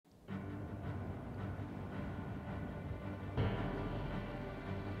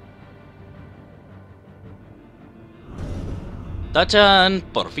¡Tachan!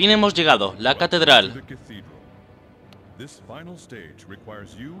 Por fin hemos llegado, la catedral. This final stage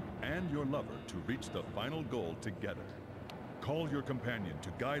requires you and your lover to reach the final goal together. Call your companion to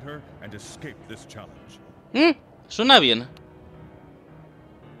guide her and escape this challenge. Suena bien.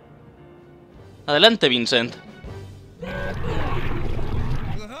 Adelante, Vincent.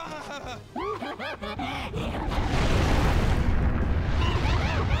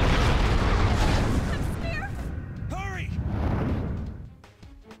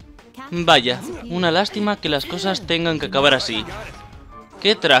 Vaya, una lástima que las cosas tengan que acabar así.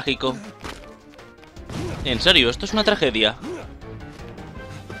 ¡Qué trágico! En serio, esto es una tragedia.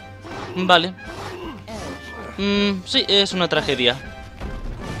 Vale. Sí, es una tragedia.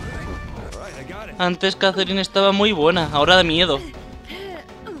 Antes Katherine estaba muy buena, ahora da miedo.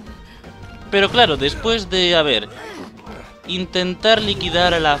 Pero claro, después de, intentar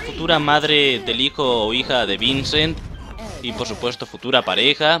liquidar a la futura madre del hijo o hija de Vincent, y por supuesto futura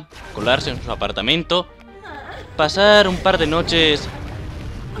pareja, colarse en su apartamento, pasar un par de noches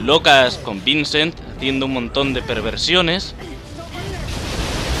locas con Vincent, haciendo un montón de perversiones.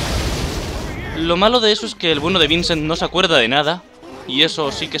 Lo malo de eso es que el bueno de Vincent no se acuerda de nada, y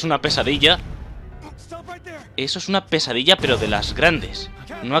eso sí que es una pesadilla. Eso es una pesadilla, pero de las grandes.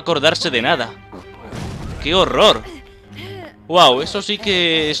 No acordarse de nada. ¡Qué horror! ¡Wow! Eso sí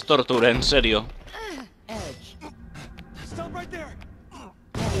que es tortura, en serio.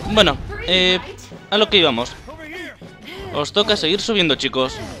 Bueno, a lo que íbamos. Os toca seguir subiendo,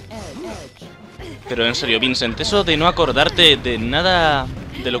 chicos. Pero en serio, Vincent, eso de no acordarte de nada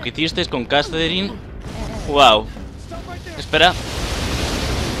de lo que hicisteis con Katherine. ¡Wow! Espera.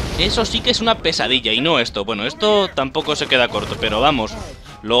 Eso sí que es una pesadilla y no esto. Bueno, esto tampoco se queda corto, pero vamos.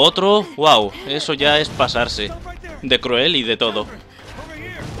 Lo otro, wow, eso ya es pasarse. De cruel y de todo.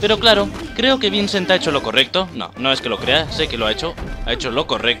 Pero claro, creo que Vincent ha hecho lo correcto. No, no es que lo crea, sé que lo ha hecho. Ha hecho lo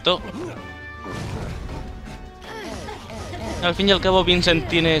correcto. Al fin y al cabo, Vincent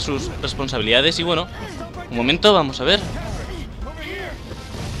tiene sus responsabilidades y bueno, un momento, vamos a ver.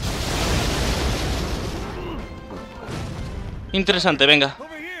 Interesante, venga.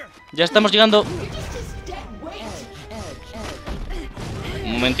 Ya estamos llegando.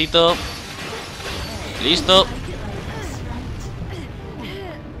 Un momentito. Listo.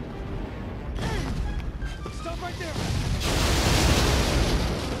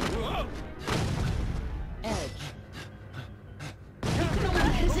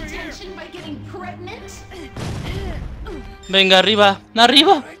 Venga, arriba,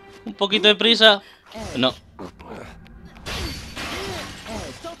 arriba. Un poquito de prisa. No.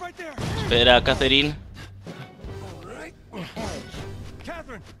 Espera, Katherine.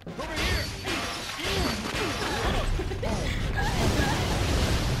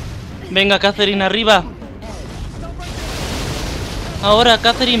 Venga, Katherine, arriba. Ahora,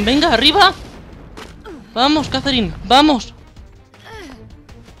 Katherine, venga, arriba. Vamos, Katherine, vamos.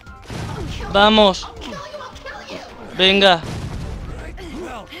 Vamos. Venga.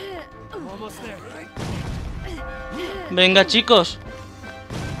 Venga, chicos.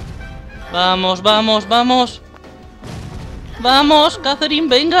 Vamos, vamos, vamos. Vamos, Katherine,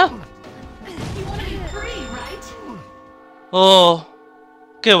 venga. Oh,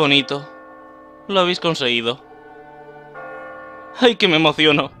 qué bonito. Lo habéis conseguido. Ay, que me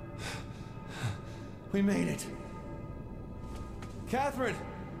emociono. We made it. Katherine,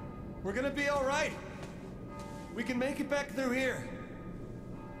 we're gonna be all right. We can make it back through here.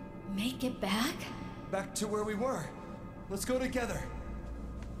 Make it back? Back to where we were. Let's go together.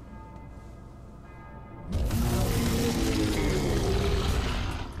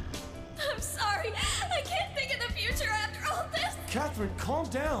 I'm sorry. I can't think of the future after all this. Katherine, calm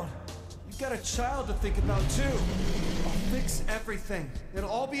down. You've got a child to think about too. I'll fix everything. It'll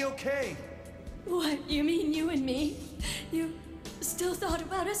all be okay. What, you mean you and me? You still thought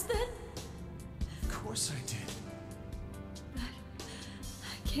about us then? Of course I did. But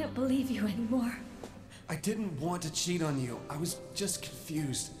I can't believe you anymore. I didn't want to cheat on you. I was just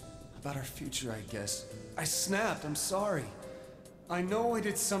confused about our future, I guess. I snapped, I'm sorry. I know I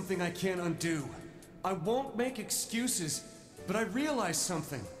did something I can't undo. I won't make excuses, but I realized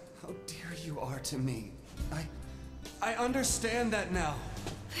something. How dear you are to me. I understand that now.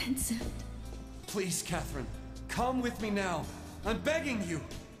 Vincent. Please, Katherine, come with me now. I'm begging you.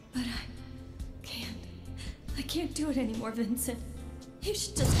 But I can't. I can't do it anymore, Vincent. You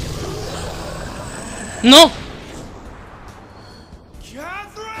should just... ¡No!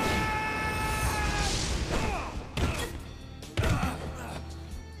 Katherine!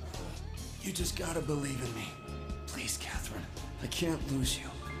 You just gotta believe in me. Please, Katherine. I can't lose you.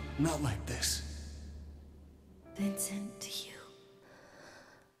 Not like this. Vincent, to you.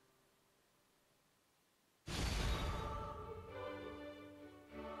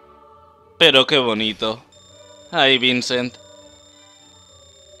 Pero qué bonito. Ay, Vincent.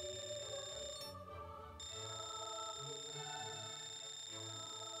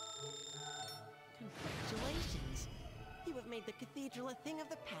 Congratulations. You have made the cathedral a thing of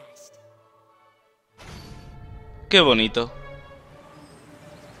the past. Qué bonito.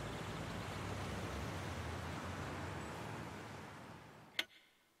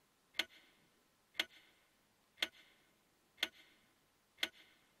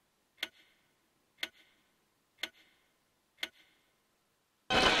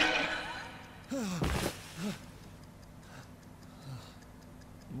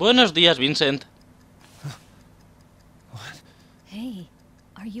 Buenos días, Vincent. Hey,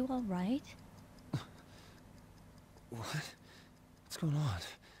 are you all right? What? What's going on?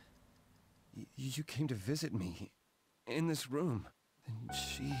 You came to visit me in this room. And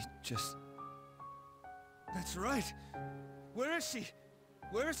she just... That's right! Where is she?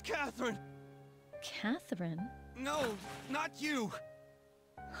 Where's Katherine? Katherine? No, not you!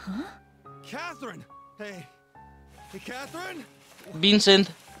 Huh? Katherine! Hey. Hey, Katherine? Vincent,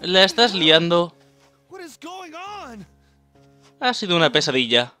 la estás liando. What is going on? Ha sido una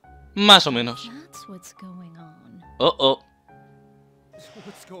pesadilla. Más o menos. That's what's going on. Oh, oh.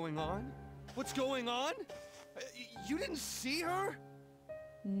 What's going on? What's going on? You didn't see her?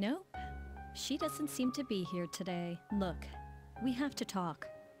 Nope. She doesn't seem to be here today. Look, we have to talk.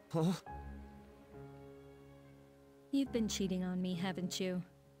 Huh? You've been cheating on me, haven't you?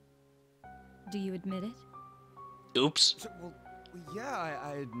 Do you admit it? Oops. Well, yeah,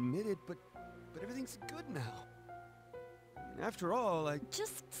 I admit it, but everything's good now. After all,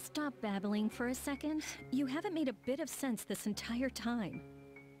 Just stop babbling for a second. You haven't made a bit of sense this entire time.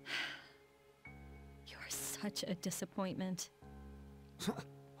 You're such a disappointment.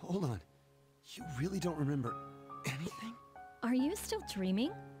 Hold on. You really don't remember anything? Are you still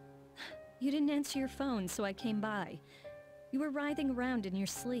dreaming? You didn't answer your phone, so I came by. You were writhing around in your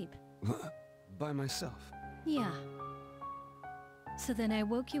sleep. By myself? Yeah. So then I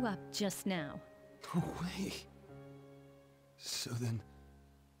woke you up just now. No way. So then,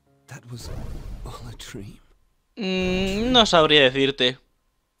 that was all a dream? No sabría decirte.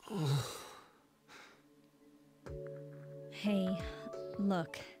 Hey,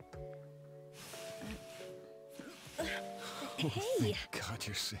 look. Oh, Hey! thank God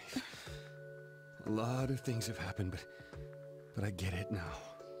you're safe. A lot of things have happened, but I get it now.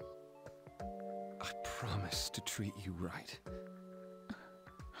 I promise to treat you right.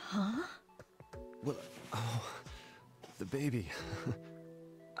 Huh? Well, oh, the baby.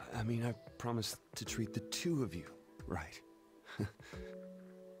 I mean, I promise to treat the two of you right.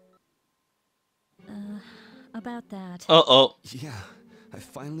 About that. Oh, oh. Yeah, I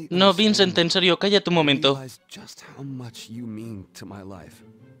finally No, Vincent, en serio, cállate un momento. realize just how much you mean to my life.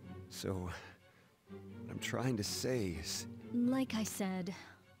 So, what I'm trying to say is... Like I said,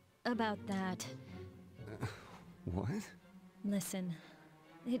 about that. What? Listen,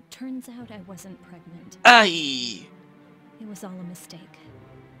 it turns out I wasn't pregnant. ¡Ay! It was all a mistake.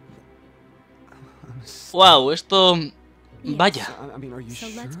 Wow, esto... Yes. Vaya. I mean, are you So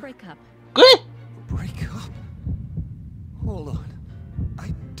sure? let's break up. ¿Qué? Break up? Hold on.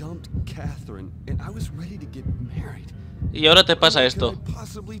 I dumped Katherine, and I was ready to get married. Y ahora te pasa What esto. could I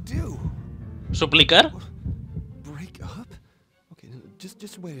possibly do? ¿Suplicar? Break up? Okay, no,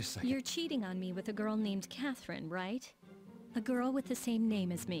 just wait a second. You're cheating on me with a girl named Katherine, right? A girl with the same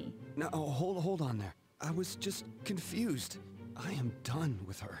name as me. No, hold on there. I was just confused. I am done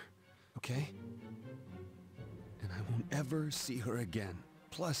with her, okay? And I won't ever see her again.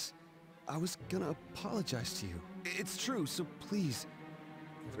 Plus, I was gonna apologize to you. It's true, so please,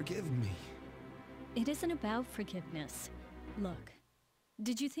 forgive me. It isn't about forgiveness. Look,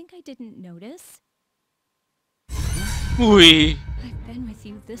 did you think I didn't notice? Uy. I've been with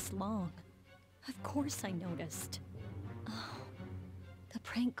you this long. Of course I noticed. Oh, the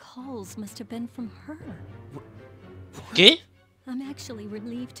prank calls must have been from her. ¿Qué? I'm actually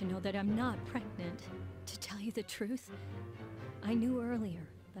relieved to know that I'm not pregnant. To tell you the truth, I knew earlier,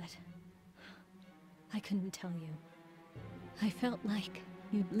 but I couldn't tell you. I felt like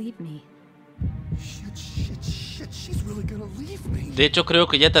you'd leave me. Shit, she's really gonna leave me. De hecho, creo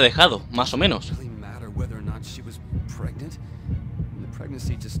que ya te ha dejado, más o menos. It doesn't really matter whether or not she was pregnant. The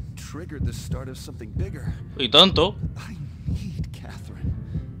pregnancy just triggered the start of something bigger. Y tonto. I need Katherine.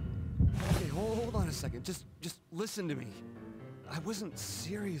 Okay, hold on a second. Just listen to me. I wasn't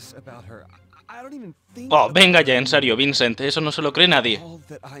serious about her. I don't even think Oh, venga ya, en serio, Vincent. Eso no se lo cree nadie. all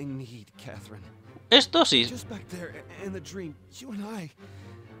that I need, Katherine. Esto sí. Just back there in the dream, you and I,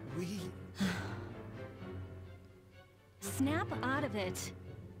 we... Snap out of it.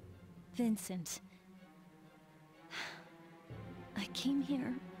 Vincent. I came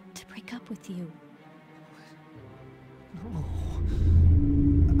here to break up with you.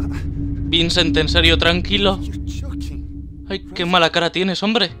 Vincent, ¿en serio? Tranquilo. You're joking. Ay, qué mala cara tienes,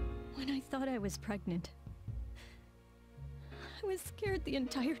 hombre. When I thought I was pregnant, I was scared the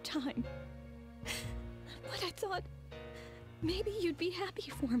entire time. But I thought maybe you'd be happy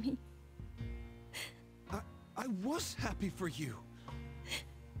for me. I was happy for you.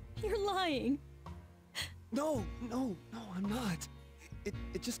 You're lying. No, I'm not.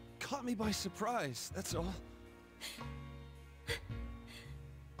 It just caught me by surprise, that's all.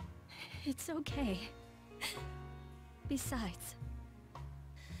 It's okay. Besides,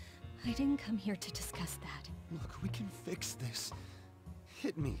 I didn't come here to discuss that. Look, we can fix this.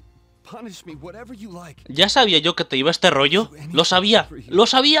 Hit me, punish me, whatever you like. ¿Ya sabía yo que te iba este rollo? ¡Lo sabía! ¡Lo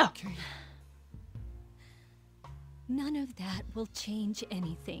sabía! Okay. None of that will change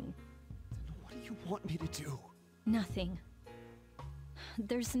anything. Then what do you want me to do? Nothing.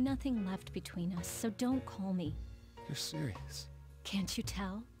 There's nothing left between us, so don't call me. You're serious? Can't you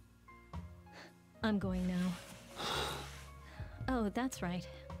tell? I'm going now. Oh, that's right.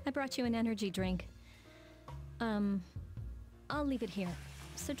 I brought you an energy drink. I'll leave it here.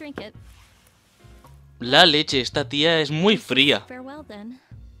 So drink it. La leche, esta tía es muy fría. Farewell then.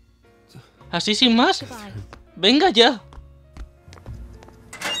 ¿Así sin más? Goodbye. ¡Venga ya!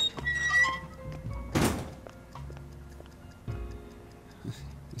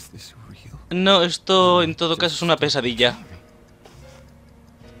 Is this real? No, esto en todo caso es una pesadilla.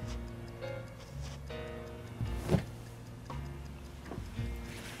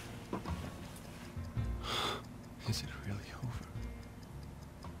 Is it really over?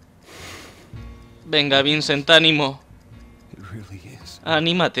 Venga, Vincent, ánimo. It really is.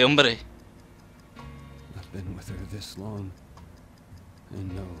 Anímate, hombre. I've been with her this long. I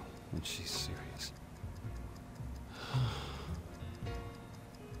know when she's serious. I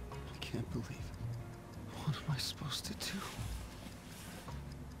can't believe it. What am I supposed to do?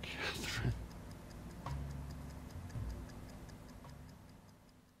 Katherine.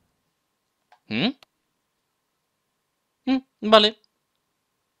 Vale.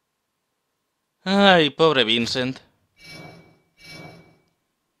 Ay, pobre Vincent.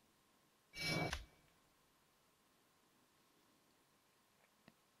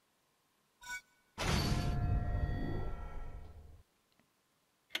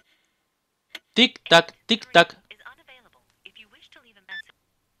 Tic-tac, tic-tac. Is unavailable. If you wish to leave a message.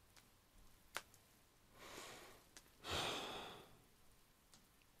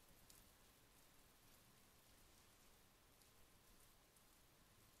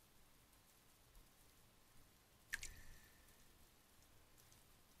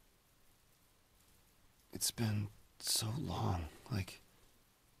 It's been so long, like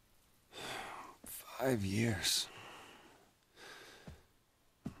 5 years.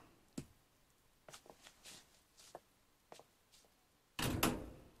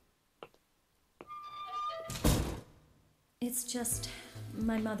 It's just,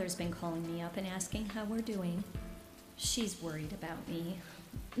 my mother's been calling me up and asking how we're doing. She's worried about me.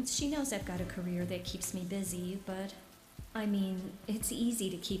 She knows I've got a career that keeps me busy, but I mean, it's easy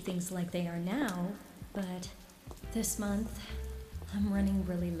to keep things like they are now, but this month, I'm running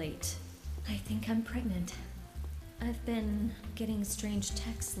really late. I think I'm pregnant. I've been getting strange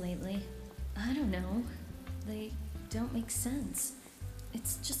texts lately. I don't know. They don't make sense.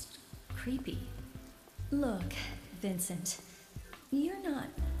 It's just creepy. Look, Vincent, you're not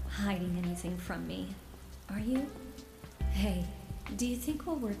hiding anything from me, are you? Hey, do you think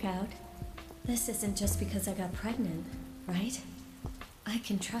we'll work out? This isn't just because I got pregnant, right? I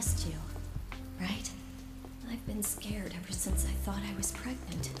can trust you, right? I've been scared ever since I thought I was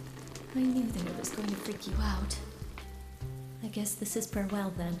pregnant. I knew that it was going to freak you out. I guess this is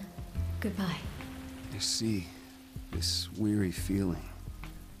farewell then. Goodbye. I see this weary feeling.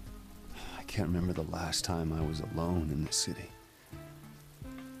 I can't remember the last time I was alone in the city.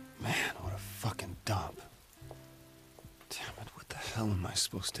 Man, what a fucking dump. Damn it, what the hell am I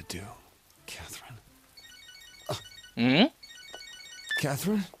supposed to do? Katherine?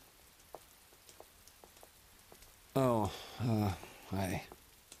 Katherine? Oh, hi.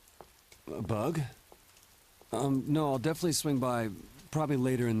 A bug? No, I'll definitely swing by, probably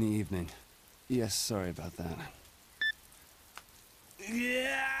later in the evening. Yes, sorry about that.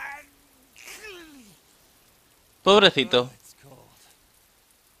 Pobrecito.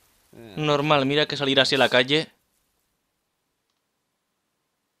 Normal, mira que salir así a la calle.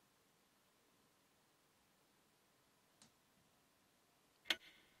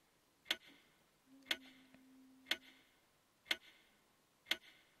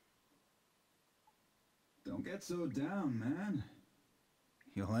 Don't get so down, man.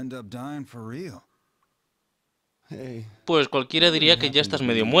 You'll end up dying for real. Hey, Pues cualquiera diría que ya estás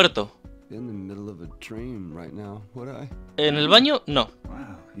medio muerto. in the middle of a dream right now, would I? ¿En el baño? No.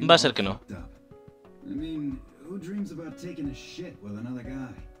 Wow, you Va a ser all que no. fucked up. I mean, who dreams about taking a shit with another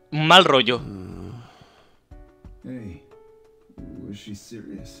guy? Mal rollo. Hey, was she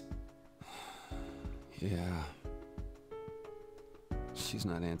serious? Yeah. She's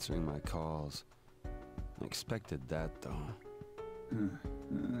not answering my calls. I expected that, though.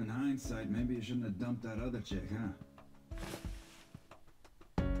 In hindsight, maybe you shouldn't have dumped that other chick, huh?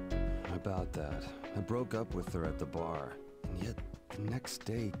 About that. I broke up with her at the bar. And yet, the next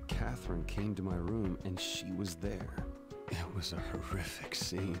day, Katherine came to my room and she was there. It was a horrific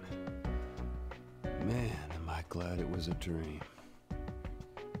scene. Man, am I glad it was a dream.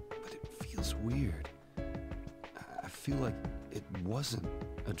 But it feels weird. I feel like it wasn't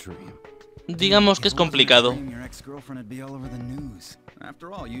a dream. Digamos que es complicado. Your ex-girlfriend would be all over the news.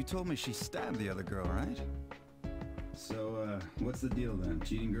 After all, you told me she stabbed the other girl, right? So, what's the deal then?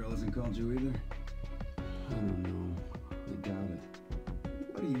 Cheating girl hasn't called you either? I don't know. I doubt it.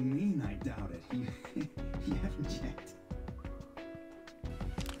 What do you mean, I doubt it? You haven't checked.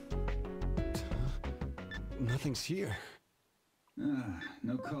 Nothing's here.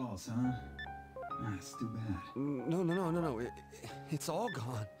 No calls, huh? It's too bad. No. It's all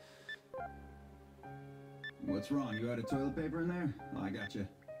gone. What's wrong? You out of toilet paper in there? Oh, I got you.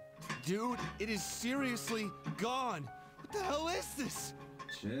 Dude, it is seriously gone. What the hell is this?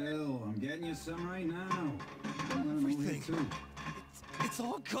 Chill, I'm getting you some right now. Everything. It's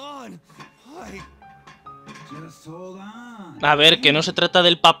all gone. Why? Just hold on. A ver, que no se trata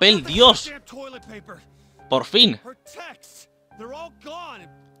del papel, Dios. Toilet paper. Por fin. Her texts. They're all gone.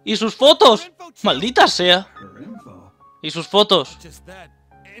 ¿Y sus fotos? Maldita sea. Her info. ¿Y sus fotos? Just that.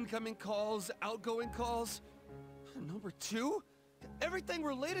 Incoming calls, outgoing calls. Number 2? Everything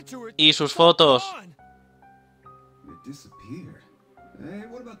related to her. ¿Y sus fotos? It disappeared. Hey,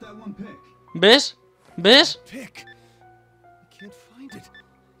 what about that one pic? ¿Ves? ¿Ves? Pic. I can't find it.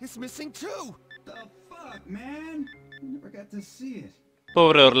 It's missing too. The fuck, man? I never got to see it.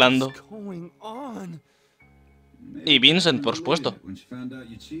 Pobre Orlando. What's going on? Y Vincent, por supuesto. When she found out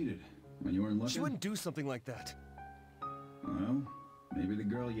you cheated, when you weren't looking. She wouldn't do something like that. Well, maybe the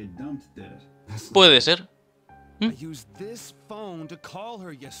girl you dumped did it. Puede ser. I used this phone to call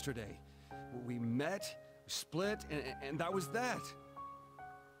her yesterday. We met, split, and that was that.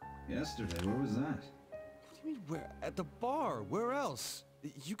 Yesterday, where was that? What do you mean, where? At the bar. Where else?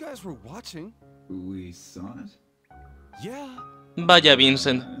 You guys were watching. We saw it? Yeah. Vaya,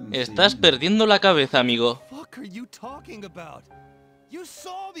 Vincent. Estás perdiendo la cabeza, amigo. What the fuck are you talking about? You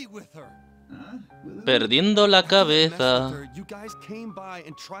saw me with her. Huh? With who? Perdiendo la After I messed cabeza. with her, you guys came by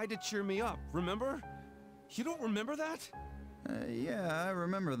and tried to cheer me up, remember? You don't remember that? Yeah, I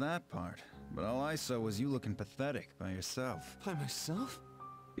remember that part. But all I saw was you looking pathetic by yourself. By myself?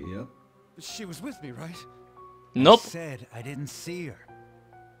 Yep. But she was with me, right? Nope. Said I didn't see her.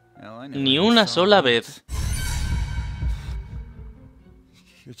 Hell, I never Ni even una saw sola her. vez.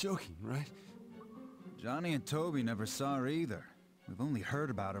 You're joking, right? Johnny and Toby never saw her either. We've only heard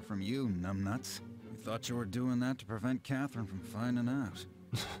about her from you, numbnuts. We thought you were doing that to prevent Katherine from finding out.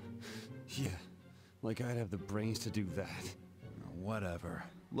 Yeah. Like I'd have the brains to do that. Whatever.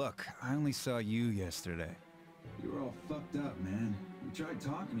 Look, I only saw you yesterday. You were all fucked up, man. We tried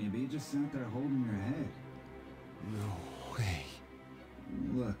talking to you, but you just sat there holding your head. No way.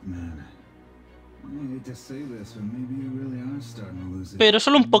 Look, man. I hate to say this, but maybe you really are starting to lose it. Pero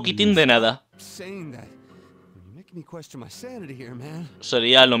solo un poquitín de nada. Saying that. You're making me question my sanity here, man.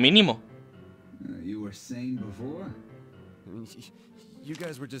 Sería lo mínimo. You were sane before? I mean, you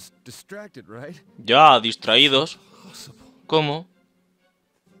guys were just distracted, right? Ya, distraídos. Possible. ¿Cómo?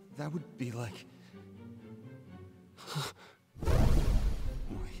 That would be like...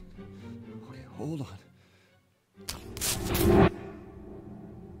 Wait. Okay, hold on.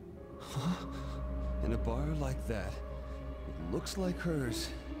 Huh? In a bar like that, it looks like hers.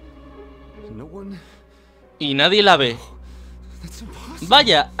 No one... Y nadie la ve. That's impossible.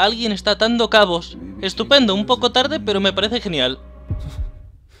 Vaya, alguien está atando cabos. Estupendo, un poco tarde, pero me parece genial.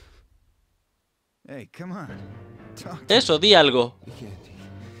 Hey, come on. Talk to Eso, di algo. Candy.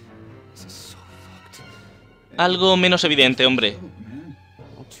 This is so fucked. Algo menos evidente, hombre. me, man.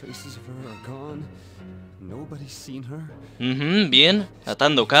 All traces of her are gone. Nobody's seen her. Bien,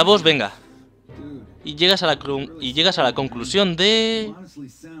 atando cabos, venga. Dude, Y llegas a la conclusión de... you honestly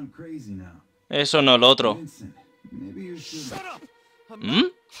sound crazy now. Eso no, lo otro. Vincent, maybe you should... Shut up! I'm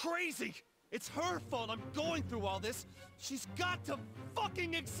not crazy! It's her fault I'm going through all this. She's got to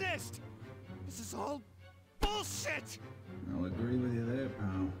fucking exist! This is all bullshit! I'll agree with you there,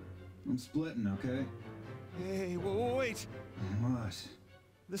 pal. I'm splitting, okay? Hey, wait. What?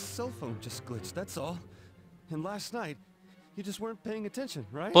 The cell phone just glitched, that's all. And last night, you just weren't paying attention,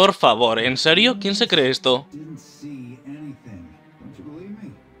 right? Por favor, ¿en serio? ¿Quién se cree esto? Didn't see anything. Don't you believe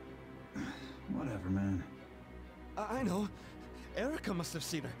me? Whatever, man. I know. Erica must have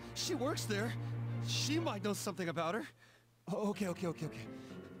seen her. She works there. She might know something about her. Okay.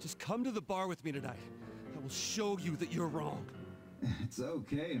 Just come to the bar with me tonight. I will show you that you're wrong. It's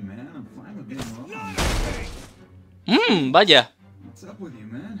okay, man. I'm fine with being wrong. Vaya. What's up with you,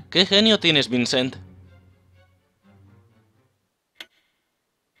 man? Qué genio tienes, Vincent.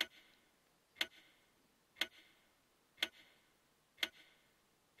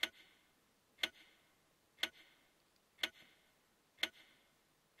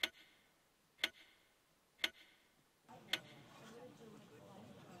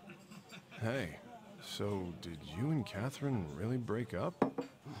 Hey, so did you and Katherine really break up?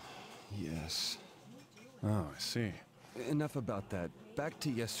 Yes. Oh, I see. Enough about that. Back to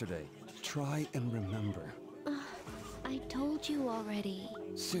yesterday. Try and remember. I told you already.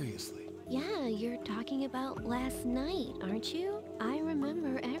 Seriously. Yeah, you're talking about last night, aren't you? I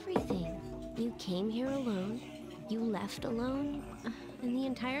remember everything. You came here alone. You left alone. And the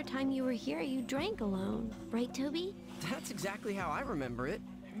entire time you were here, you drank alone. Right, Toby? That's exactly how I remember it.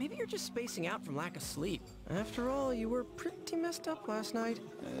 Maybe you're just spacing out from lack of sleep. After all, you were pretty messed up last night.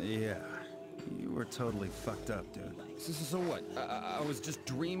 Yeah. You were totally fucked up, dude. So what? I was just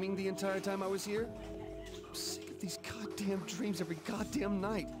dreaming the entire time I was here? I'm sick of these goddamn dreams every goddamn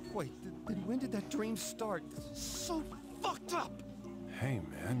night. Wait, then when did that dream start? So fucked up! Hey,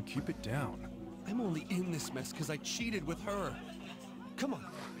 man, keep it down. I'm only in this mess because I cheated with her. Come on,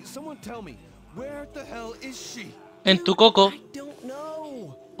 someone tell me, where the hell is she? En tu coco. I don't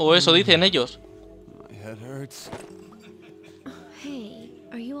know. O eso dicen ellos. My head hurts. Hey,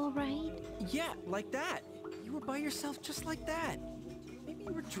 are you alright? Yeah, like that. You were by yourself just like that. Maybe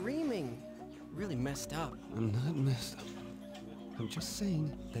you were dreaming. You're really messed up. I'm not messed up. I'm just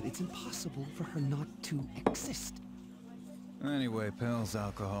saying that it's impossible for her not to exist. Anyway, pills,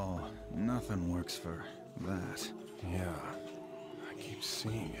 alcohol. Nothing works for that. Yeah, I keep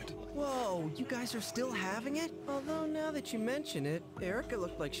seeing it. Whoa, you guys are still having it? Although now that you mention it, Erica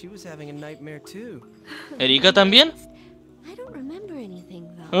looked like she was having a nightmare too. ¿Erika también? I don't remember anything,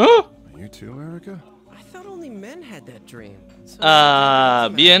 though. ¿Ah? You too, Erica? I thought only men had that dream. So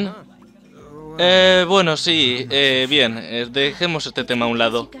Bien. huh? Bueno, sí, bien. Dejemos este tema a un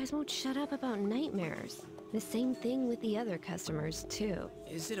lado. You guys won't shut up about nightmares. The same thing with the other customers, too.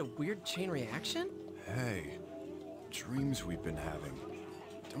 Is it a weird chain reaction? Hey, dreams we've been having.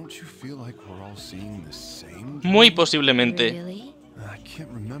 Don't you feel like we're all seeing the same? Muy posiblemente. Really? I can't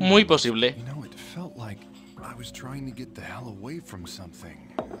remember. Muy posible. You know, it felt like I was trying to get the hell away from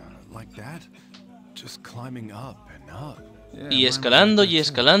something. Like that. Just climbing up and up. Yeah, Y escalando, y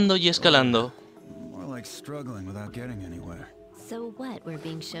escalando, y escalando. More like struggling without getting anywhere. So what, we're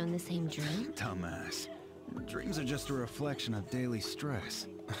being shown the same dream? Dumbass. Dreams are just a reflection of daily stress.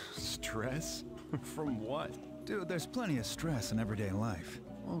 Stress? From what? Dude, there's plenty of stress in everyday life.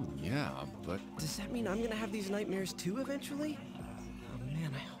 Oh, yeah, but... Does that mean I'm gonna have these nightmares too eventually? Oh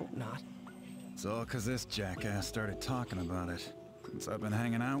man, I hope not. It's all 'cause this jackass started talking about it. Since I've been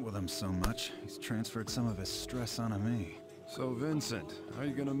hanging out with him so much, he's transferred some of his stress onto me. So, Vincent, how are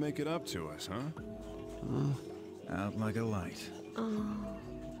you gonna make it up to us, huh? Out like a light. Oh,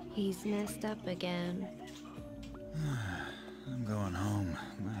 he's messed up again. I'm going home.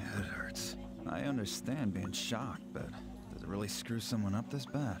 My head hurts. I understand being shocked, but does it really screw someone up this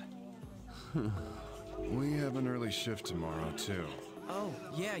bad? We have an early shift tomorrow, too. Oh,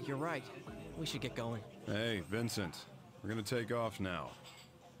 yeah, you're right. We should get going. Hey, Vincent, we're gonna take off now.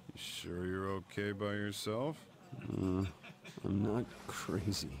 You sure you're okay by yourself? I'm not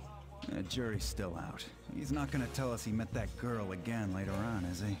crazy. Jury's still out. He's not gonna tell us he met that girl again later on,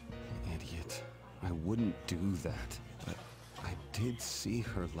 is he? Idiot. I wouldn't do that. But I did see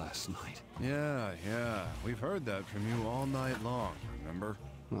her last night. Yeah, we've heard that from you all night long, remember?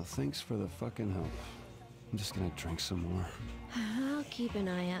 Well, thanks for the fucking help. I'm just gonna drink some more. I'll keep an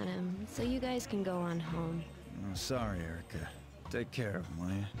eye on him, so you guys can go on home. Oh, sorry, Erica. Take care of him,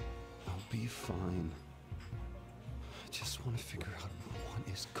 will you? I'll be fine. I just want to figure out what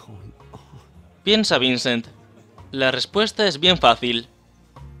is going on. Piensa, Vincent. La respuesta es bien fácil.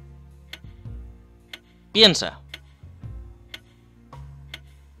 Piensa.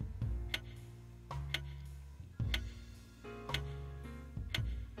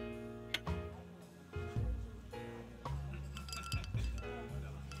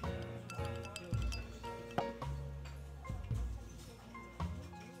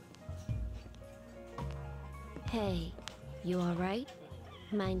 Hey, you alright?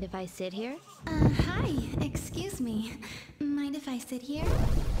 Mind if I sit here? Hi, excuse me. Mind if I sit here?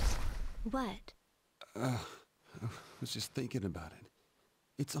 What? I was just thinking about it.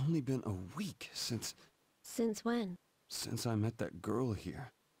 It's only been a week since When? Since I met that girl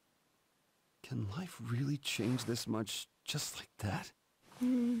here. Can life really change this much just like that?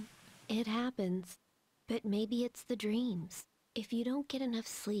 It happens. But maybe it's the dreams. If you don't get enough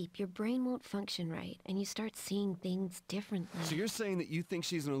sleep, your brain won't function right, and you start seeing things differently. So you're saying that you think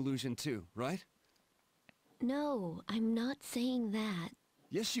she's an illusion too, right? No, I'm not saying that.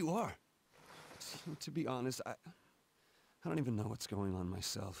 Yes, you are. To be honest, I don't even know what's going on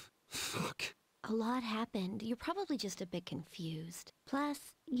myself. Fuck. A lot happened. You're probably just a bit confused. Plus,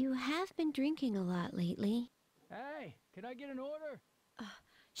 you have been drinking a lot lately. Hey, can I get an order?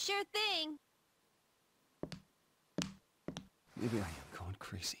 Sure thing. Maybe I am going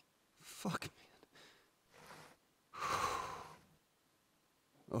crazy. Fuck, man.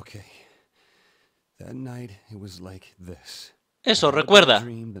 Okay. That night, it was like this. Eso, I had a recuerda.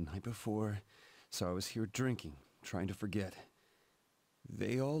 dream the night before, so I was here drinking, trying to forget.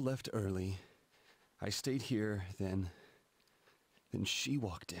 They all left early. I stayed here, then she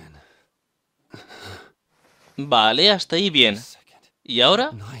walked in. Vale, hasta ahí bien. ¿Y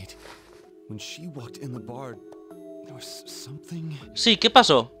ahora? Night, when she walked in the bar, there was something. Sí, ¿qué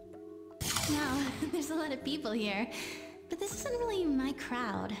pasó? Now, there's a lot of people here, but this isn't really my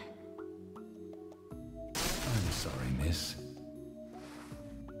crowd. I'm sorry, miss.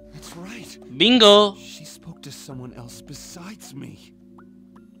 That's right. Bingo. She spoke to someone else besides me.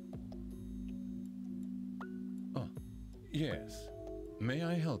 Oh, yes. May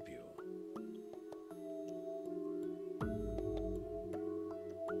I help you?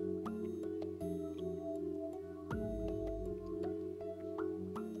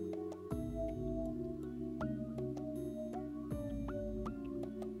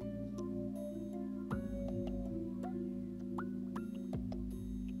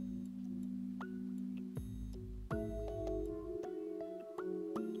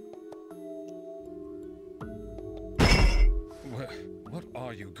 What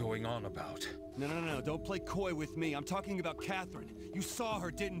are you going on about? No, don't play coy with me. I'm talking about Katherine. You saw her,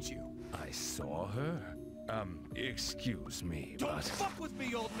 didn't you? I saw her? Excuse me, Don't but... fuck with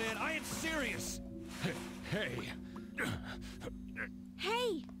me, old man. I am serious. Hey.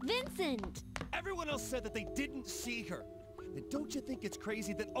 Hey, Vincent! Everyone else said that they didn't see her. Then don't you think it's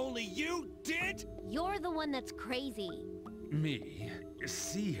crazy that only you did? You're the one that's crazy. Me?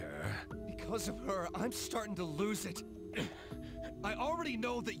 See her? Because of her, I'm starting to lose it. I already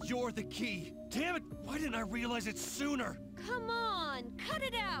know that you're the key. Damn it, why didn't I realize it sooner? Come on, cut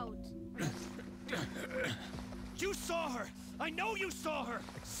it out! You saw her! I know you saw her!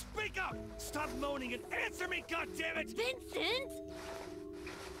 Speak up! Stop moaning and answer me, goddammit! Vincent!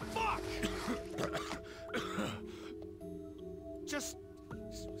 Fuck! Just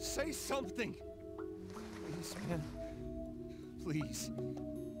say something. Please, man. Please.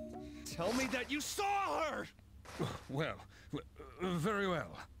 Tell me that you saw her! Well, very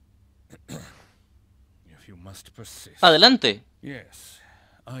well. If you must persist. Adelante. Yes,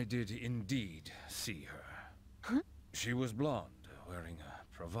 I did indeed see her. Huh? She was blonde, wearing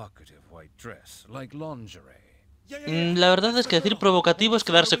a provocative white dress, like lingerie. La verdad es que decir provocativo es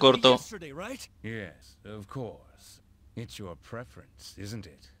quedarse corto. Yes, of course. It's your preference, isn't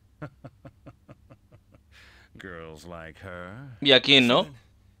it? Girls like her. ¿Y a quién no?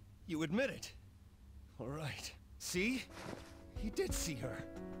 You admit it. All right. See? He did see her.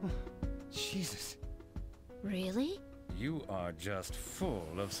 Jesus. Really? You are just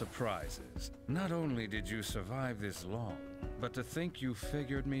full of surprises. Not only did you survive this long, but to think you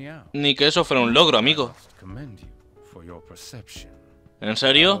figured me out. Ni que eso fuera un logro, amigo. I must commend you for your perception. ¿En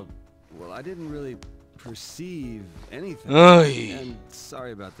serio? Well, I didn't really perceive anything. Ay. And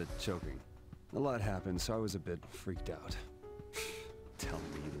sorry about the choking. A lot happened, so I was a bit freaked out. Tell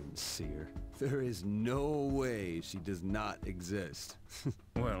me you didn't see her. There is no way she does not exist.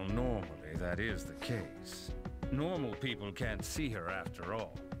 Well, normally that is the case. Normal people can't see her after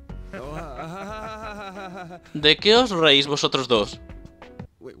all. ¿De qué os reís vosotros dos?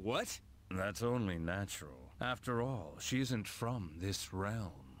 Wait, what? That's only natural. After all, she isn't from this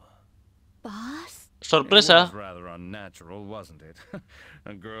realm. Boss? Sorpresa. It was rather unnatural, wasn't it?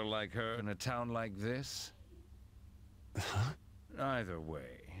 A girl like her in a town like this? Either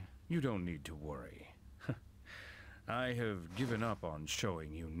way, you don't need to worry. I have given up on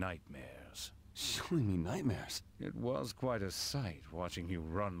showing you nightmares. Showing me nightmares? It was quite a sight watching you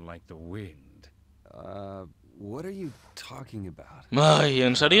run like the wind. What are you talking about? Ay,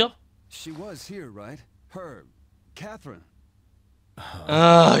 ¿en serio? She was here, right? Her, Katherine.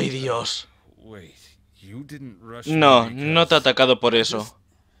 Ay, Dios. Wait, you didn't rush No, me no te ha atacado por eso.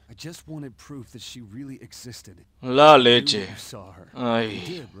 I just wanted proof that she really existed. La You leche. saw her. Ay. You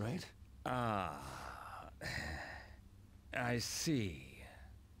did, right? I see.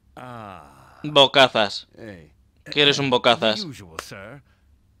 Bocazas. Hey. Que eres un bocazas. Usual, sir.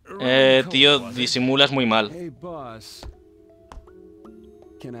 Tío, disimulas muy mal. Hey, boss.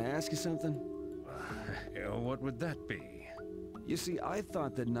 Can I ask you something? What would that be? You see, I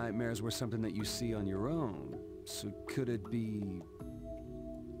thought that nightmares were something that you see on your own. So could it be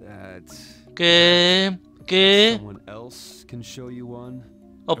that ¿Qué? someone else can show you one?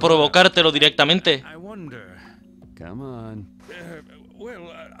 O provocártelo directamente. I wonder. Come on.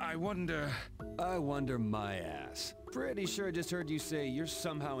 I wonder. I wonder my ass. Pretty sure I just heard you say you're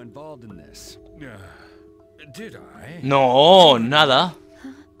somehow involved in this. Did I? No, nada.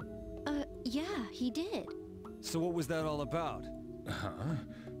 Yeah, he did. So what was that all about?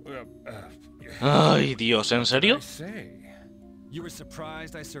 Ay, Dios, ¿en serio? You were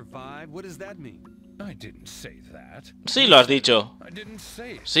surprised I survived? What does that mean? I didn't say that. Sí lo has dicho. I didn't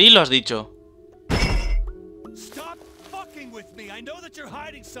say it. Sí lo has dicho. Stop fucking with me. I know that you're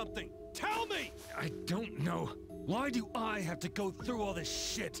hiding something. Tell me. I don't know. Why do I have to go through all this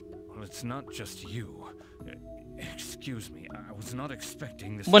shit? Well, it's not just you. Excuse me, I was not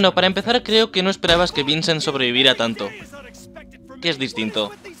expecting this. Bueno, para empezar, creo que no esperabas que Vincent sobreviviera tanto. Que es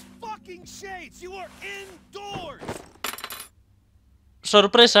distinto.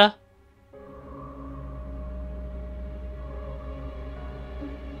 ¡Sorpresa!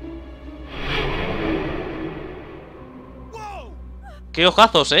 ¡Qué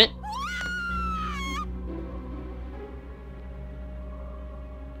ojazos, eh!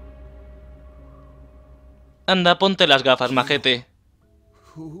 Anda, ponte las gafas, majete.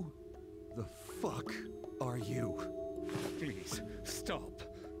 Who the fuck are you? Please, stop.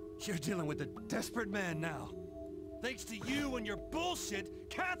 You're dealing with a desperate man now. Thanks to you and your bullshit,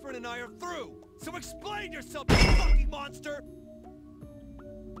 Katherine and I are through. So explain yourself, you fucking monster!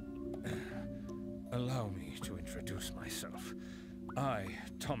 Allow me to introduce myself. I,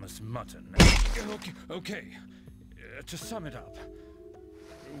 Thomas Mutton. Okay. To sum it up,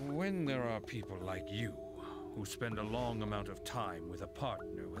 when there are people like you who spend a long amount of time with a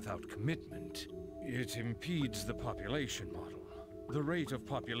partner without commitment, it impedes the population model. The rate of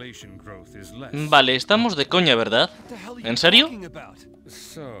population growth is less. Vale, estamos de coña, ¿verdad? ¿En serio?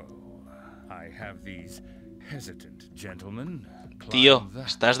 So, I have these hesitant gentlemen. Tío,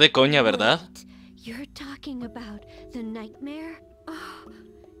 estás de coña, ¿verdad? You're talking about the nightmare? Oh,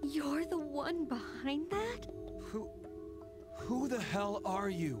 you're the one behind that? Who the hell are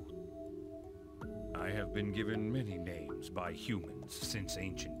you? I have been given many names by humans since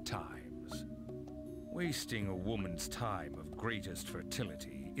ancient times. Wasting a woman's time of greatest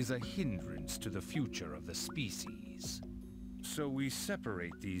fertility is a hindrance to the future of the species. So we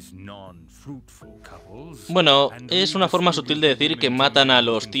separate these non-fruitful couples. Bueno, es una forma sutil de decir que matan a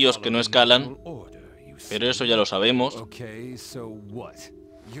los tíos que no escalan. Pero eso ya lo sabemos. Okay, so what?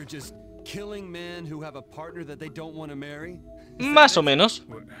 You're just killing men who have a partner that they don't want to marry? Más o menos.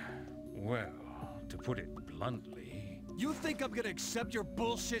 Well, to put it bluntly, you think I'm gonna accept your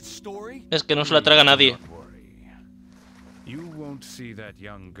bullshit story? Es que no se la traga nadie. Don't worry. You won't see that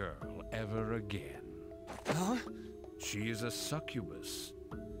young girl ever again. Huh? She is a succubus.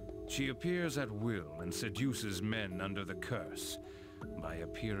 She appears at will and seduces men under the curse by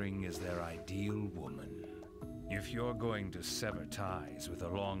appearing as their ideal woman. If you're going to sever ties with a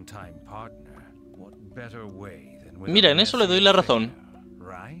long-time partner, what better way than with Mira, a en eso le doy la razón. affair,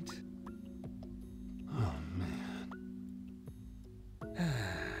 right? Oh, man.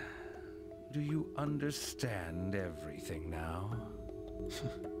 Do you understand everything now?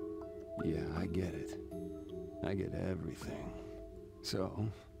 Yeah, I get it. I get everything. So,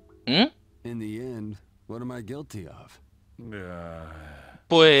 ¿Mm? in the end, what am I guilty of?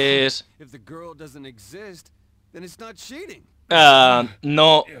 Pues... If the girl doesn't exist, then it's not cheating.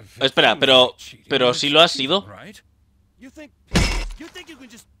 No... Espera, pero si lo has sido. Right? You think you can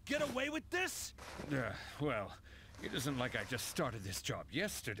just get away with this? Well, it isn't like I just started this job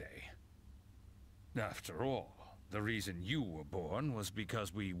yesterday. After all, the reason you were born was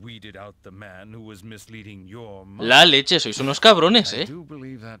because we weeded out the man who was misleading your mother. La leche, sois unos cabrones, I eh. do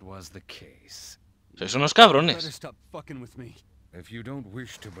believe that was the case. Sois unos Better cabrones. stop fucking with me. If you don't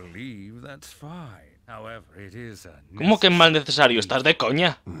wish to believe, that's fine. However, it is a ¿Cómo que mal necesario? ¿Estás de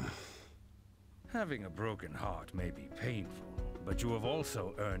coña? Having a broken heart may be painful, but you have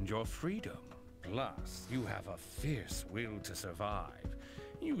also earned your freedom. Plus, you have a fierce will to survive.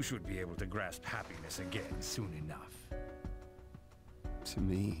 You should be able to grasp happiness again soon enough. To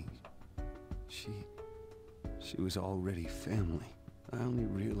me, she was already family. I only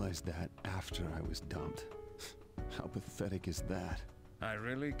realized that after I was dumped. How pathetic is that? I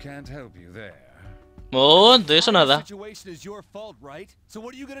really can't help you there. Oh, de eso nada.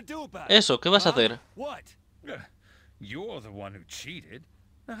 Eso, ¿qué vas a hacer? You're the one who cheated.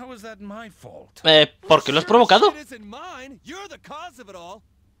 How is that my fault? ¿Por qué lo has provocado?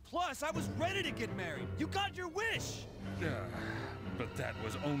 Plus, I was ready to get married. You got your wish. But that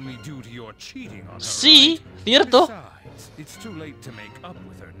was only due to your cheating on her. Sí, right? cierto. Besides, it's too late to make up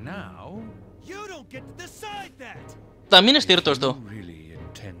with her now. You don't get to decide that. También es cierto esto. You really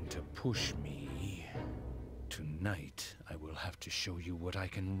intend to push me. Tonight, I will have to show you what I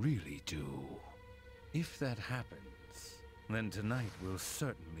can really do. If that happens, then tonight will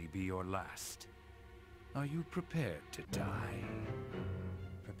certainly be your last. Are you prepared to die?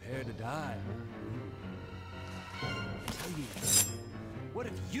 Prepared to die, huh? Tell you, what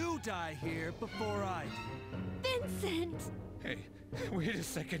if you die here before I do? Vincent! Hey, wait a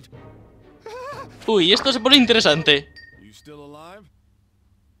second. Uy, esto se pone interesante. You still alive?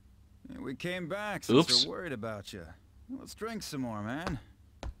 We came back Oops. since we're worried about you. Let's drink some more, man.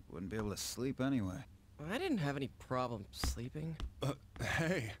 Wouldn't be able to sleep anyway. I didn't have any problem sleeping.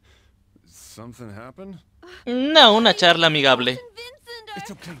 Hey, something happened? No, una charla amigable. It's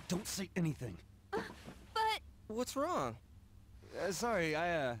okay, don't say anything. But... What's wrong? Sorry,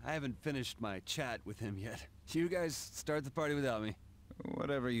 I haven't finished my chat with him yet. You guys start the party without me.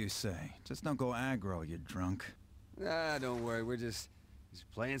 Whatever you say. Just don't go aggro, you drunk. Don't worry, we're just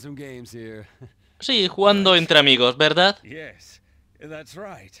playing some games here. Sí, jugando entre amigos, ¿verdad? Yes, that's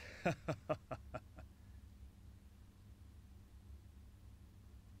right.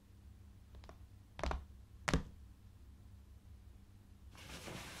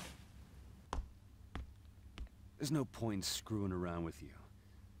 There's no point screwing around with you.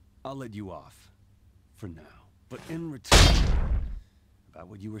 I'll let you off. For now. But in return... About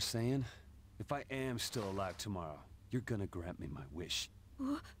what you were saying? If I am still alive tomorrow, you're gonna grant me my wish.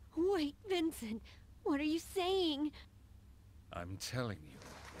 Wait, Vincent. What are you saying? I'm telling you,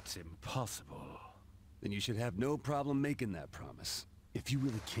 it's impossible. Then you should have no problem making that promise. If you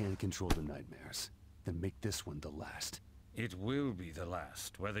really can control the nightmares, then make this one the last. It will be the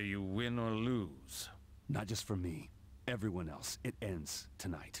last, whether you win or lose. Not just for me. Everyone else. It ends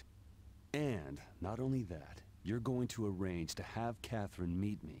tonight. And not only that, you're going to arrange to have Katherine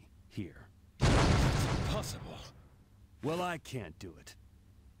meet me here. It's impossible. Well, I can't do it.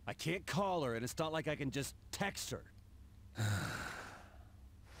 I can't call her, and it's not like I can just text her.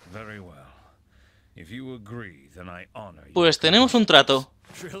 Very well. If you agree, then I honor you. Pues tenemos un trato.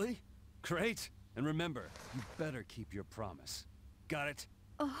 Really? Great. And remember, you better keep your promise. Got it?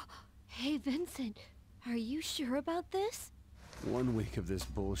 Oh, hey, Vincent. Are you sure about this? 1 week of this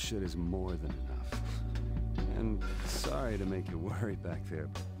bullshit is more than enough. And sorry to make you worried back there,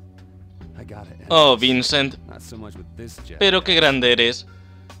 but I gotta end Oh, this. Vincent. Not so much with this jet. Pero qué grande eres.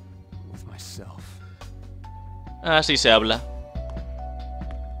 With myself. Así se habla.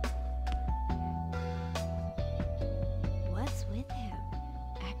 What's with him?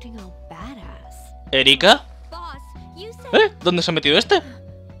 Acting all badass. ¿Erika? Boss, you said... ¿Dónde se ha metido este?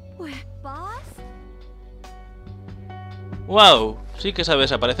 Boss? Wow, sí que sabe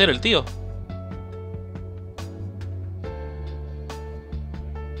desaparecer el tío.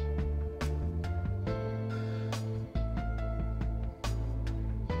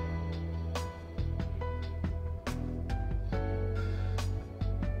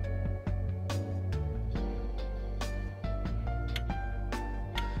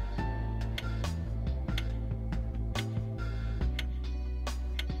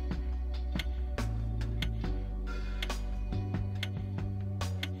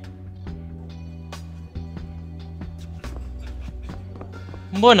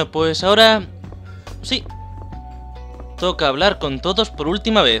 Bueno, pues ahora... sí. Toca hablar con todos por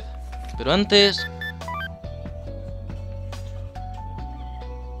última vez. Pero antes...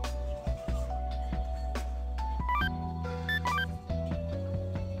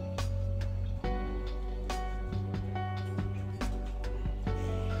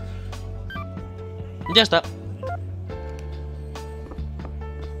 ya está.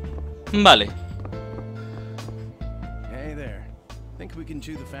 Vale. Hey there. Think we can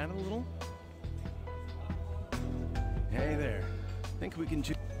chew the fat a little? Hey there. Think we can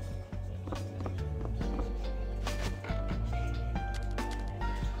chew...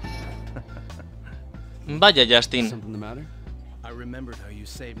 Vaya, Justin. Something the matter? I remembered how you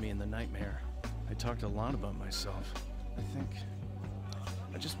saved me in the nightmare. I talked a lot about myself.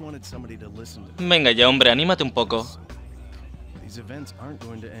 I just wanted somebody to listen to. Venga ya, hombre, anímate un poco. These events aren't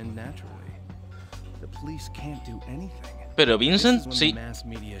going to end naturally. The police can't do anything. Pero Vincent, sí. Mass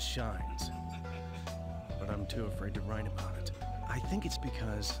media shines. But I'm too afraid to write about it. I think it's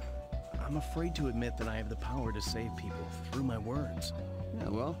because I'm afraid to admit that I have the power to save people through my words. Yeah,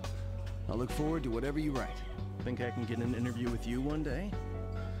 well, I'll look forward to whatever you write. Think I can get an interview with you one day?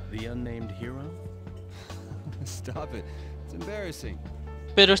 The unnamed hero? Stop it. It's embarrassing.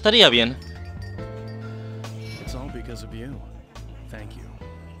 Pero estaría bien. It's all because of you. Thank you.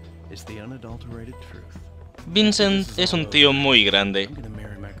 It's the unadulterated truth. Vincent es un tío muy grande.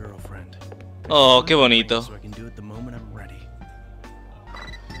 Oh, qué bonito.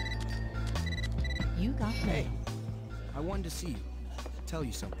 Hey, I wanted to see you. Tell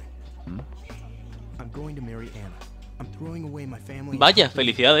you something. I'm going to marry Anna. I'm throwing away my family. Vaya,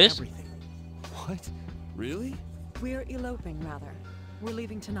 felicidades. What? Really? We're eloping, rather. We're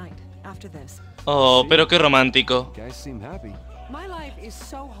leaving tonight, after this. Oh, pero qué romántico. Guys seem happy. My life is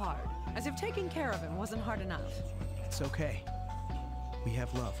so hard, as if taking care of him wasn't hard enough. It's okay. We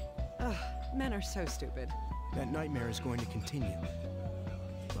have love. Ugh, men are so stupid. That nightmare is going to continue.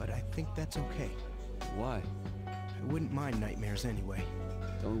 But I think that's okay. Why? I wouldn't mind nightmares anyway.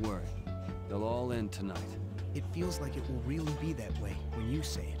 Don't worry. They'll all end tonight. It feels like it will really be that way when you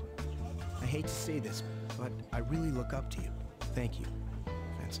say it. I hate to say this, but I really look up to you. Thank you,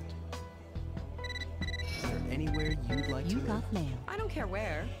 Vincent. Is there anywhere you'd like to live? I don't care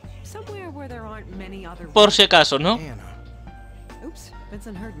where. Somewhere where there aren't many other. Por si acaso, ¿no? Oops,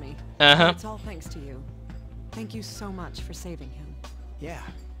 Vincent heard me. Ajá. It's all thanks to you. Thank you so much for saving him. Yeah,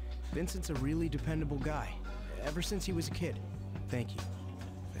 Vincent's a really dependable guy. Ever since he was a kid. Thank you,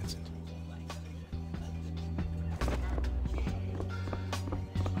 Vincent.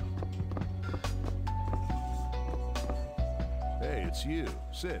 Hey, it's you.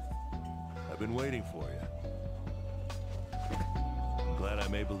 Sit. I've been waiting for you. I'm glad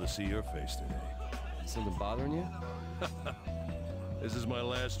I'm able to see your face today. Something bothering you? This is my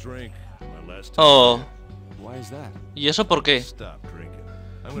last drink. My last Oh. Why is that? ¿Y eso por qué? Stop drinking.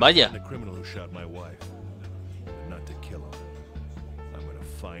 I'm Vaya. gonna find the criminal who shot my wife. But not to kill him. I'm gonna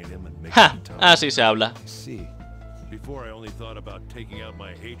find him and make Ja, him tell así me. se habla. See. Before I only thought about taking out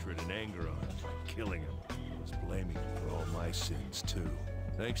my hatred and anger on him by killing him. I was blaming him for all my sins too.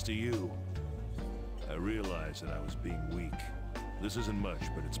 Thanks to you, I realized that I was being weak. This isn't much,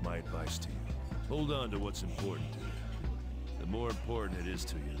 but it's my advice to you. Hold on to what's important to you. The more important it is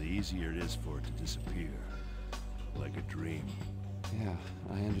to you, the easier it is for it to disappear. Like a dream. Yeah,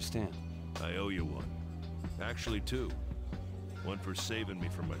 I understand. I owe you one. Actually, two. One for saving me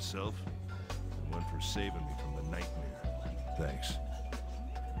from myself, and one for saving me from the nightmare. Thanks.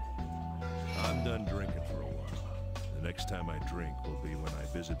 I'm done drinking for a while. The next time I drink will be when I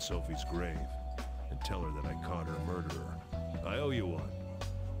visit Sophie's grave and tell her that I caught her murderer. I owe you one.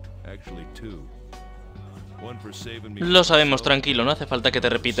 Actually, two. One for saving me. Lo sabemos, tranquilo, no hace falta que te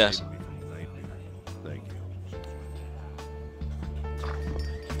repitas. Thank you.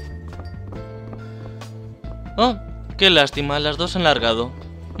 Oh, qué lástima, las dos han largado.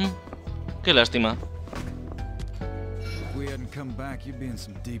 Qué lástima. If we hadn't come back, you'd be in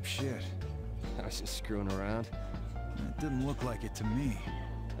some deep shit. I was just screwing around. It didn't look like it to me.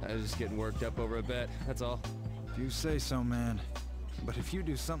 I was just getting worked up over a bet, that's all. If you say so, man. But if you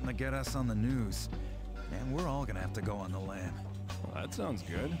do something to get us on the news, man, we're all gonna have to go on the lam. Well, that sounds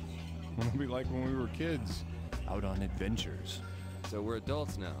good. It'll be like when we were kids, out on adventures. So we're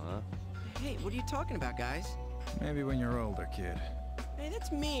adults now, huh? Hey, what are you talking about, guys? Maybe when you're older, kid. Hey,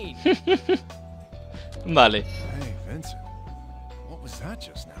 that's mean. Vale. Hey, Vincent. What was that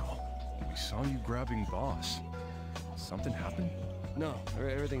just now? We saw you grabbing Boss. Something happened? No,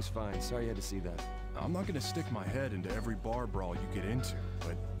 everything's fine. Sorry you had to see that. I'm not gonna stick my head into every bar brawl you get into,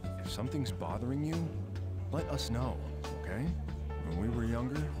 but if something's bothering you, let us know, okay? When we were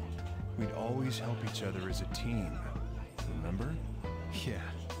younger, we'd always help each other as a team. Remember? Yeah.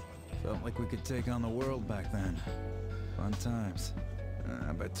 Felt like we could take on the world back then. Fun times.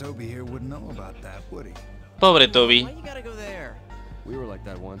 But Toby here wouldn't know about that, would he? Pobre Toby. Why you gotta go there? We were like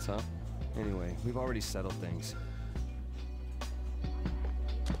that once, huh? Anyway, we've already settled things.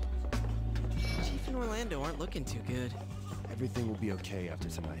 Chief and Orlando aren't looking too good. Everything will be okay after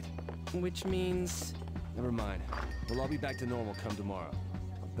tonight. Which means... Never mind. We'll all be back to normal come tomorrow.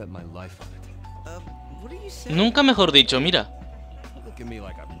 I'll bet my life on it. What are you saying? Nunca mejor dicho, mira. Look at me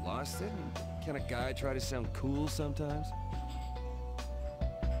like I've lost it. Can a guy try to sound cool sometimes?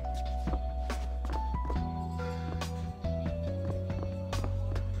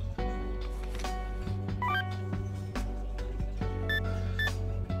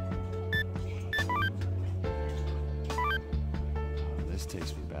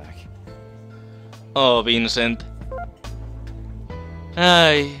 Oh, Vincent.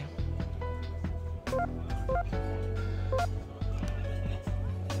 Ay.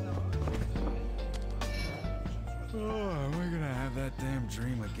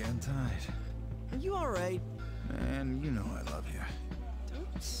 Dream again tonight. Are you alright? Man, you know I love you.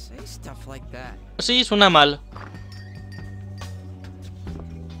 Don't say stuff like that. Sí, suena mal.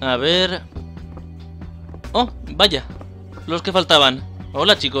 A ver... Oh, vaya. Los que faltaban.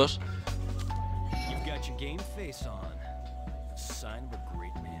 Hola, chicos. You've got your game face on. Sign of a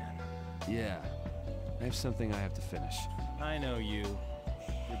great man. Yeah. I have something I have to finish. I know you.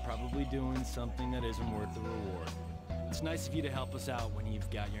 You're probably doing something that isn't worth the reward. It's nice of you to help us out when you've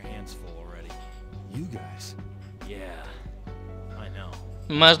got your hands full already. You guys? Yeah, I know.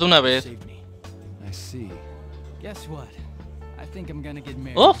 Más de una vez. I see. Guess what? I think I'm gonna get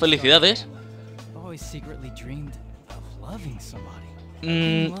married. Oh, felicidades. I've always secretly dreamed of loving somebody.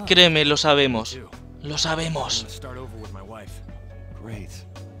 Créeme, lo sabemos. Lo sabemos. Start over with my wife. Great.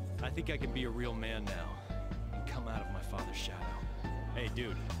 I think I can be a real man now and come out of my father's shadow. Hey,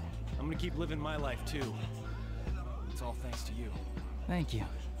 dude, I'm gonna keep living my life too. It's all thanks to you. Thank you.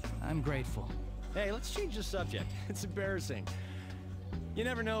 I'm grateful. Hey, let's change the subject. It's embarrassing. You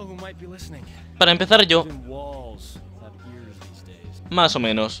never know who might be listening. Para empezar yo. Even walls have ears these days. Más o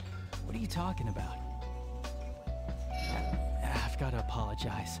menos. What are you talking about? I've got to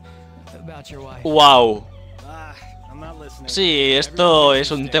apologize about your wife. Wow. I'm not listening. Sí, esto es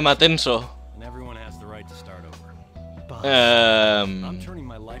un tema tenso. And everyone has the right to start over. I'm turning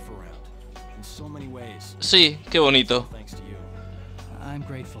my life around. So many ways. Sí, qué bonito. Thanks to you. I'm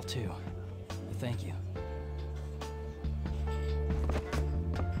grateful too. Thank you.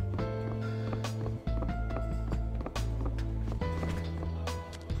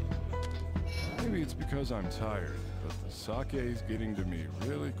 Maybe it's because I'm tired, but the sake's getting to me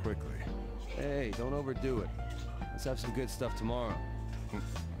really quickly. Hey, don't overdo it. Let's have some good stuff tomorrow.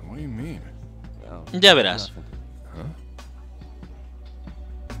 What do you mean? Oh, ya verás. Huh?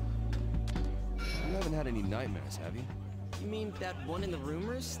 You haven't had any nightmares, have you? You mean that one in the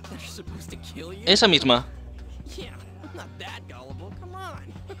rumors that are supposed to kill you? Esa misma. Yeah, I'm not that gullible. Come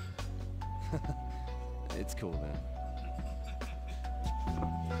on. It's cool,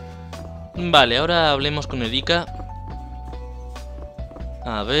 man. Vale, ahora hablemos con Erika.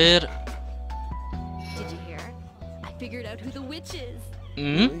 A ver. Did you hear? I figured out who the witch is.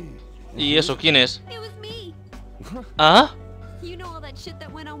 ¿Y eso quién es? It was me. ¿Ah? You know all that shit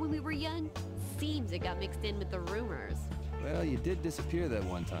that went on when we were young? Seems it got mixed in with the rumors. Well, you did disappear that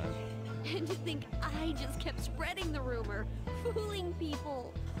one time. And to think I just kept spreading the rumor, fooling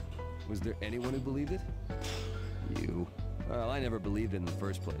people. Was there anyone who believed it? You. Well, I never believed it in the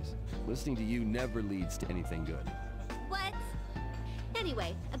first place. Listening to you never leads to anything good. What?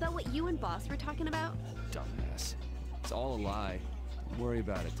 Anyway, about what you and Boss were talking about? Dumbass. It's all a lie. Don't worry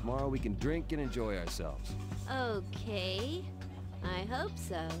about it. Tomorrow we can drink and enjoy ourselves. Okay. I hope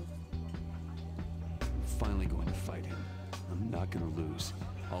so. I'm finally going to fight him. I'm not going to lose.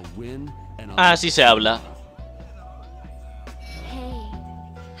 I'll win and I'll... Así se habla. Hey,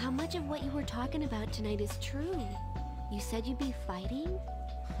 how much of what you were talking about tonight is true? You said you'd be fighting?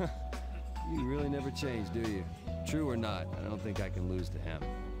 You really never change, do you? True or not, I don't think I can lose to him.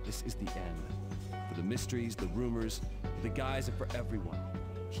 This is the end. For the mysteries, the rumors, for the guys, and for everyone.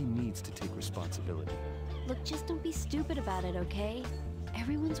 He needs to take responsibility. Look, just don't be stupid about it, okay?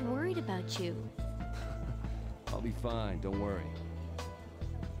 Everyone's worried about you. I'll be fine, don't worry.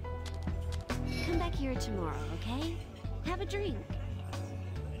 Come back here tomorrow, okay? Have a drink.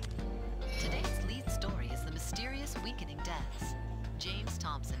 Today's lead story is the mysterious weakening deaths. James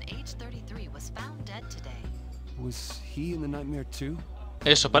Thompson, age 33, was found dead today. Was he in the nightmare too?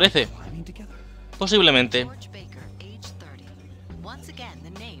 Eso parece. Posiblemente. George Baker, age 30. Once again,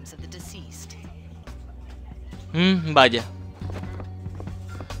 the names of the deceased. Vaya.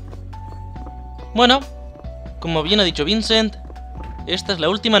 Bueno, como bien ha dicho Vincent, esta es la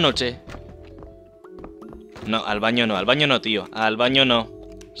última noche. No, al baño no, tío. Al baño no.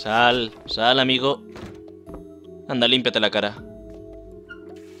 Sal, sal, amigo. Anda, límpiate la cara.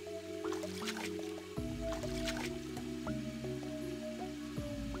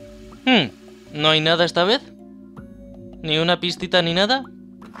 ¿No hay nada esta vez? ¿Ni una pistita ni nada?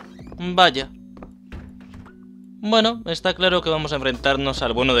 Vaya. Bueno, está claro que vamos a enfrentarnos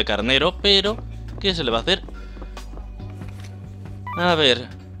al bueno de carnero, pero ¿qué se le va a hacer? A ver,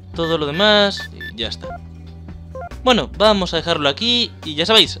 todo lo demás y ya está. Bueno, vamos a dejarlo aquí y ya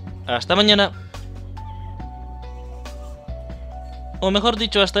sabéis, hasta mañana. O mejor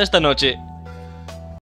dicho, hasta esta noche.